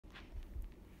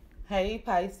Hey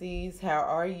Pisces, how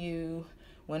are you?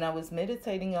 When I was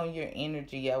meditating on your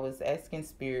energy, I was asking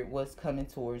Spirit what's coming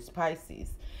towards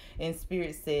Pisces. And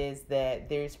Spirit says that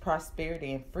there's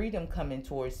prosperity and freedom coming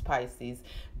towards Pisces,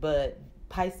 but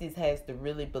Pisces has to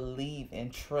really believe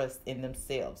and trust in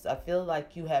themselves. I feel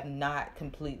like you have not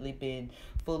completely been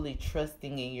fully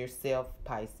trusting in yourself,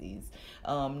 Pisces.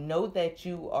 Know that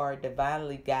you are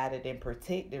divinely guided and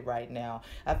protected right now.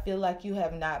 I feel like you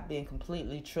have not been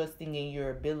completely trusting in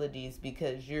your abilities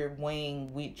because you're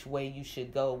weighing which way you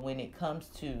should go when it comes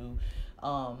to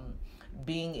um,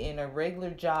 being in a regular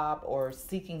job or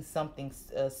seeking something,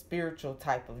 a spiritual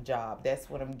type of job. That's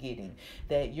what I'm getting.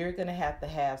 That you're going to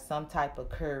have some type of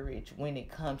courage when it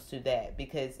comes to that,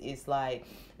 because it's like,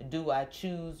 do I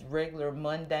choose regular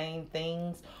mundane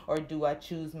things or do I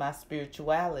choose my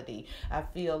spirituality? I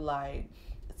feel like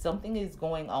something is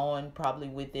going on probably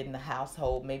within the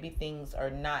household. Maybe things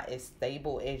are not as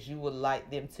stable as you would like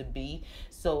them to be.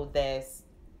 So that's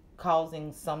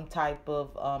causing some type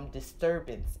of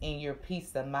disturbance in your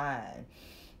peace of mind.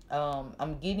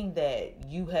 I'm getting that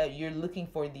you're looking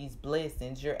for these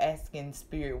blessings. You're asking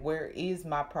Spirit, where is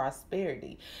my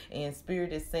prosperity? And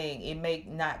Spirit is saying it may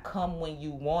not come when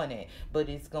you want it, but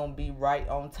it's gonna be right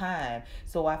on time.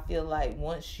 So I feel like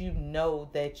once you know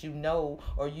that you know,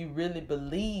 or you really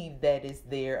believe that it's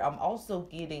there, I'm also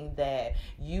getting that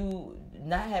you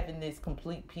not having this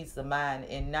complete peace of mind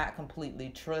and not completely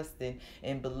trusting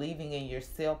and believing in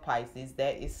yourself, Pisces,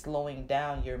 that is slowing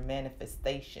down your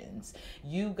manifestations.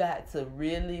 You got to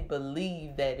really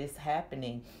believe that it's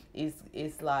happening.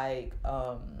 It's like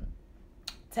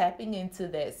tapping into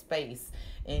that space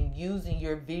and using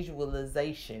your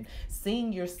visualization,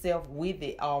 seeing yourself with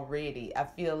it already. I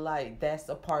feel like that's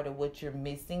a part of what you're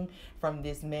missing from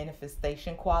this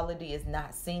manifestation quality, is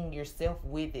not seeing yourself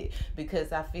with it,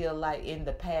 because I feel like in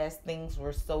the past things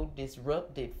were so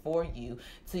disrupted for you.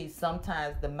 See,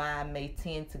 sometimes the mind may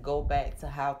tend to go back to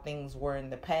how things were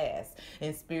in the past,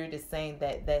 and Spirit is saying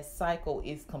that that cycle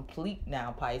is complete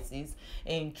now, Pisces,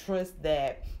 and trust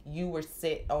that you were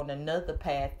set on another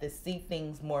path to see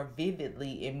things more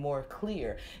vividly and more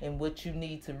clear. And what you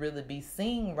need to really be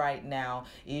seeing right now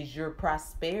is your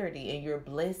prosperity and your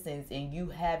blessings, and you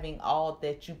having all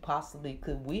that you possibly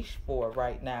could wish for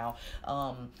right now.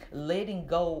 Letting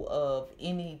go of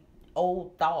any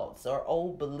old thoughts or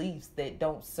old beliefs that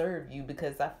don't serve you,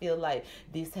 because I feel like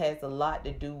this has a lot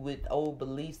to do with old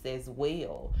beliefs as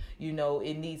well,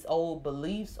 and these old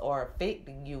beliefs are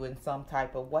affecting you in some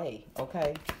type of way.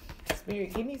 Okay,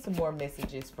 Spirit, give me some more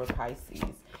messages for Pisces.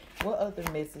 What other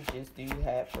messages do you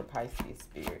have for Pisces,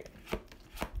 Spirit?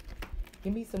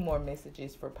 Give me some more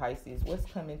messages for Pisces.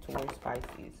 What's coming towards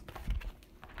Pisces?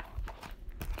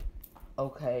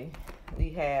 Okay,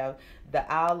 we have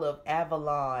the Isle of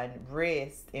Avalon,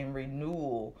 rest and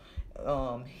renewal,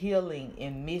 healing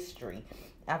and mystery.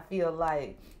 I feel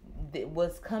like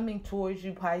what's coming towards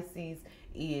you, Pisces,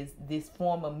 is this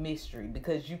form of mystery,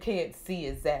 because you can't see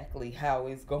exactly how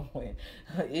it's going.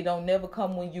 It don't never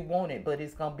come when you want it, but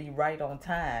it's gonna be right on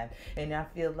time. And I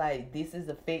feel like this is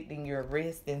affecting your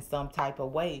rest in some type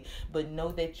of way, but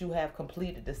know that you have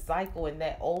completed the cycle, and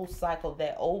that old cycle,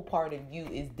 that old part of you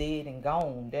is dead and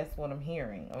gone. That's what I'm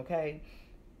hearing. Okay,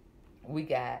 we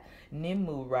got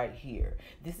Nimmu right here.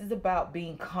 This is about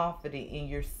being confident in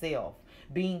yourself,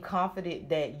 being confident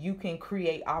that you can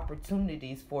create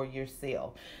opportunities for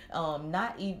yourself.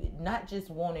 Not just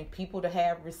wanting people to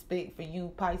have respect for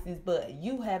you, Pisces, but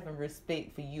you having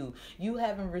respect for you. You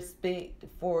having respect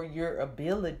for your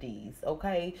abilities.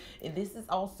 Okay, and this is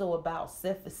also about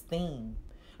self-esteem.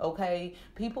 Okay,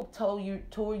 people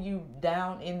tore you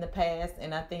down in the past,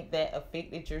 and I think that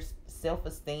affected your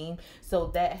self-esteem. So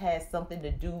that has something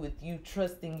to do with you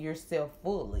trusting yourself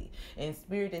fully. And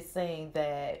Spirit is saying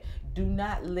that do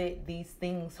not let these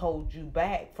things hold you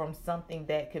back from something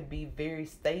that could be very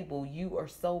stable. You are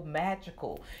so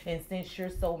magical, and since you're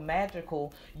so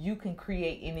magical, you can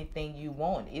create anything you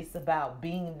want. It's about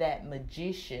being that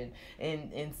magician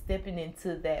and stepping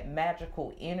into that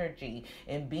magical energy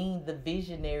and being the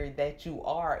visionary that you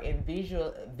are, and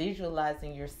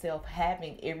visualizing yourself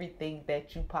having everything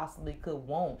that you possibly could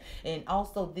want. And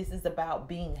also, this is about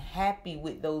being happy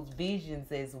with those visions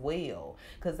as well,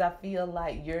 because I feel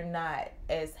like you're not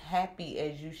as happy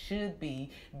as you should be,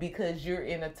 because you're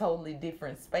in a totally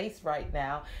different space right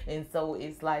now. And so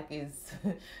it's like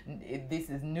this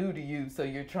is new to you, so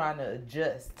you're trying to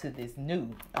adjust to this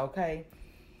new. Okay,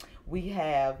 we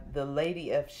have the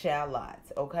Lady of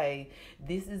Shallots. Okay,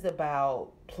 this is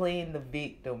about playing the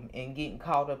victim and getting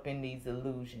caught up in these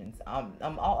illusions.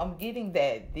 I'm getting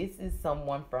that this is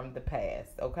someone from the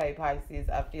past. Okay, Pisces,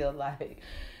 I feel like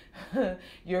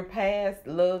Your past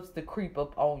loves to creep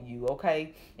up on you,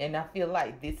 okay? And I feel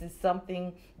like this is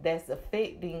something that's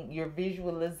affecting your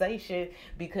visualization,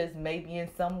 because maybe in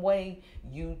some way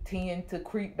you tend to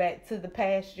creep back to the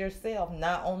past yourself.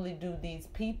 Not only do these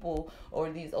people or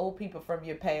these old people from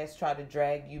your past try to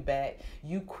drag you back,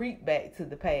 you creep back to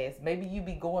the past. Maybe you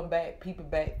be going back, peeping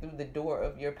back through the door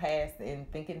of your past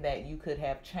and thinking that you could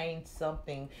have changed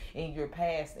something in your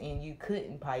past, and you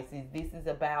couldn't, Pisces. This is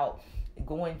about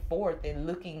going forth and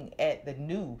looking at the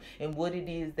new and what it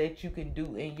is that you can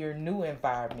do in your new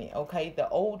environment. Okay, the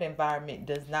old environment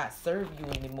does not serve you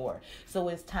anymore, so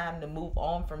it's time to move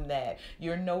on from that.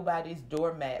 You're nobody's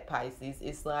doormat, Pisces.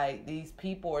 It's like these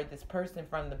people or this person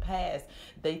from the past,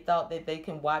 they thought that they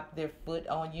can wipe their foot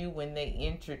on you when they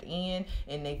entered in,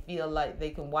 and they feel like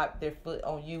they can wipe their foot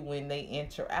on you when they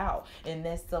enter out, and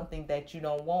that's something that you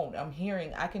don't want. I'm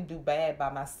hearing, I can do bad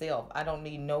by myself. I don't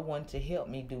need no one to help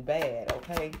me do bad.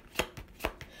 Okay,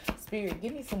 Spirit,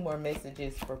 give me some more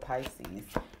messages for Pisces.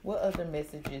 What other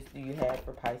messages do you have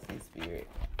for Pisces, Spirit?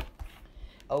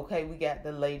 Okay, we got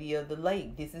the Lady of the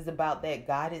Lake. This is about that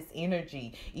goddess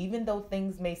energy. Even though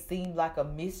things may seem like a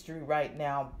mystery right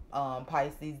now,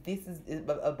 Pisces, this is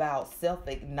about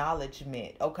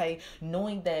self-acknowledgement, okay?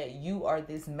 Knowing that you are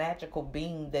this magical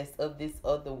being that's of this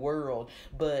other world,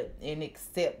 but in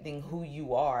accepting who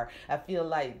you are. I feel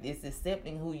like this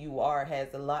accepting who you are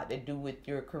has a lot to do with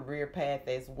your career path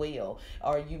as well.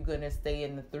 Are you going to stay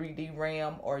in the 3D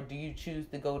realm, or do you choose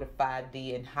to go to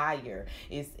 5D and higher?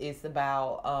 It's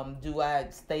about do I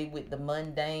stay with the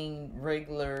mundane,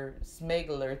 regular,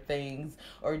 smuggler things,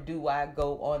 or do I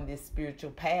go on this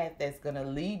spiritual path that's going to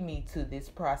lead me to this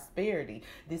prosperity?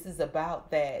 This is about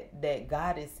that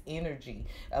goddess energy,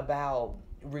 about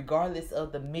regardless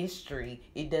of the mystery,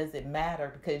 it doesn't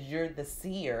matter, because you're the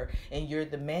seer and you're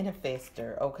the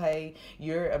manifester, okay?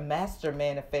 You're a master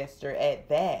manifester at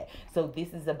that. So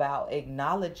this is about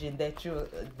acknowledging that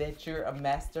you're a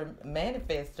master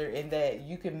manifester, and that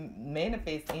you can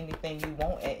manifest anything you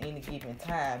want at any given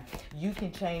time. You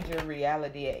can change your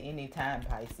reality at any time,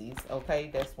 Pisces,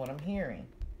 okay? That's what I'm hearing.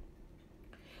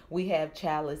 We have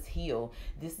Chalice Hill.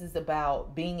 This is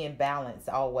about being in balance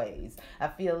always. I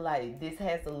feel like this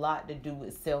has a lot to do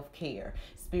with self-care.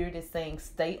 Spirit is saying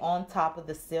stay on top of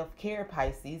the self-care,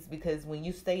 Pisces, because when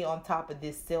you stay on top of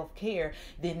this self-care,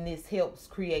 then this helps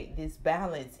create this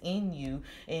balance in you,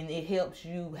 and it helps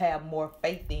you have more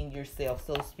faith in yourself.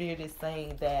 So Spirit is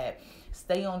saying that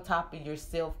stay on top of your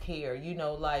self-care. You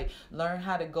know, like learn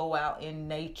how to go out in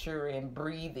nature and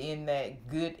breathe in that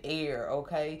good air,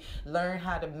 okay? Learn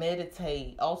how to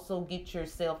meditate. Also get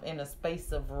yourself in a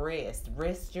space of rest.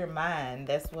 Rest your mind.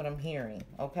 That's what I'm hearing,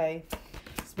 okay?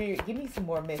 Spirit, give me some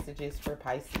more messages for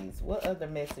Pisces. What other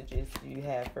messages do you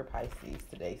have for Pisces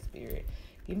today, Spirit?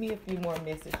 Give me a few more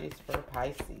messages for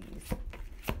Pisces.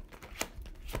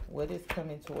 What is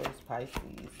coming towards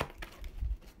Pisces?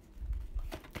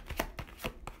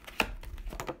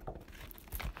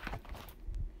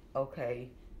 Okay,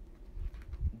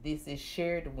 this is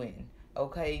shared win.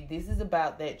 Okay, this is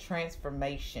about that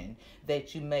transformation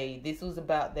that you made. This was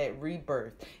about that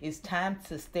rebirth. It's time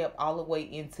to step all the way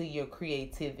into your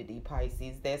creativity,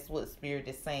 Pisces. That's what Spirit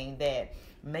is saying, that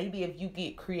maybe if you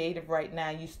get creative right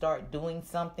now, you start doing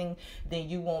something, then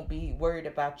you won't be worried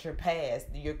about your past.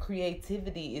 Your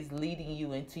creativity is leading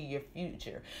you into your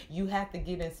future. You have to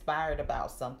get inspired about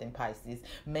something, Pisces.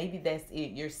 Maybe that's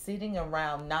it. You're sitting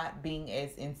around not being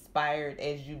as inspired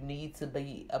as you need to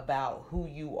be about who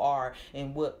you are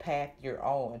and what path you're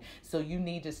on. So you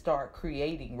need to start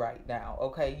creating right now,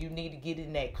 okay? You need to get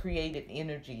in that creative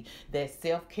energy, that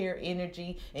self-care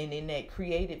energy, and in that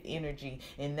creative energy,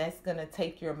 and that's going to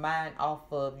take your mind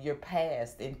off of your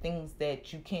past and things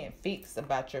that you can't fix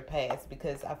about your past,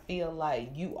 because I feel like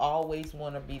you always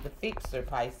want to be the fixer,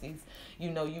 Pisces.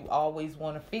 You know, you always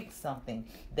want to fix something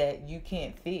that you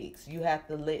can't fix. You have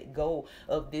to let go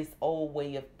of this old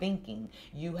way of thinking.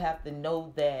 You have to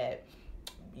know that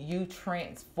you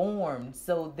transformed,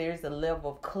 so there's a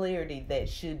level of clarity that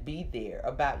should be there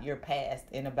about your past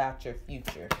and about your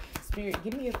future. Spirit,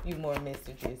 give me a few more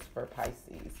messages for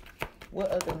Pisces. What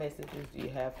other messages do you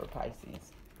have for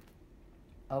Pisces?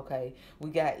 Okay, we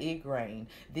got Igraine.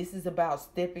 This is about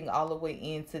stepping all the way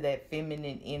into that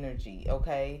feminine energy,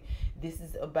 okay? This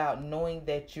is about knowing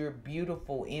that you're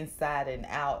beautiful inside and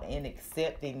out and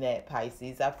accepting that,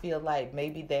 Pisces. I feel like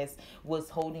maybe that's what's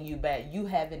holding you back. You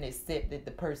haven't accepted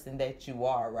the person that you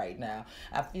are right now.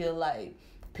 I feel like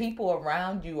people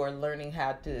around you are learning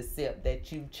how to accept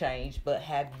that you've changed, but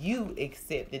have you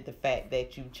accepted the fact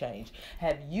that you've changed?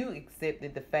 Have you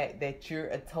accepted the fact that you're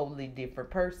a totally different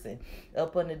person?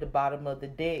 Up under the bottom of the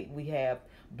deck, we have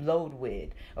blowed with.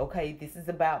 Okay, this is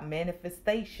about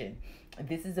manifestation.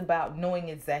 This is about knowing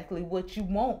exactly what you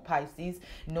want, Pisces.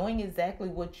 Knowing exactly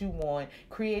what you want,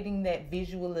 creating that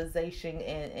visualization,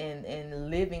 and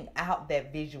living out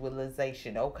that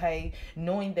visualization, okay?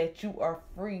 Knowing that you are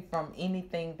free from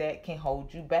anything that can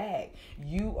hold you back.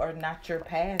 You are not your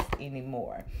past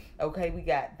anymore. Okay, we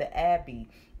got the Abbey.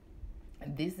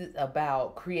 This is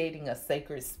about creating a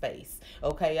sacred space.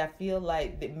 Okay, I feel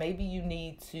like that maybe you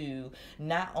need to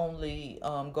not only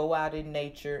go out in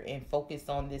nature and focus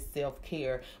on this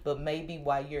self-care, but maybe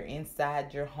while you're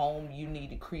inside your home, you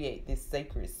need to create this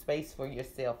sacred space for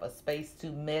yourself, a space to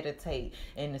meditate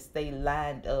and to stay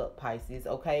lined up, Pisces.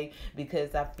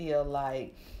 Because I feel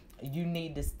like you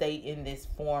need to stay in this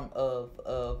form of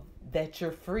that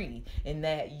you're free, and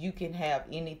that you can have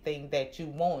anything that you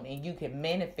want, and you can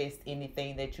manifest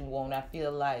anything that you want. I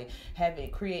feel like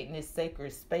creating this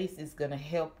sacred space is going to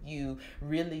help you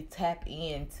really tap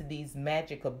into these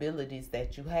magic abilities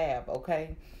that you have.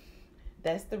 Okay,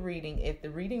 that's the reading. If the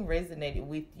reading resonated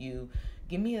with you,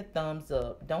 give me a thumbs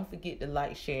up. Don't forget to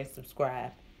like, share, and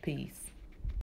subscribe. Peace.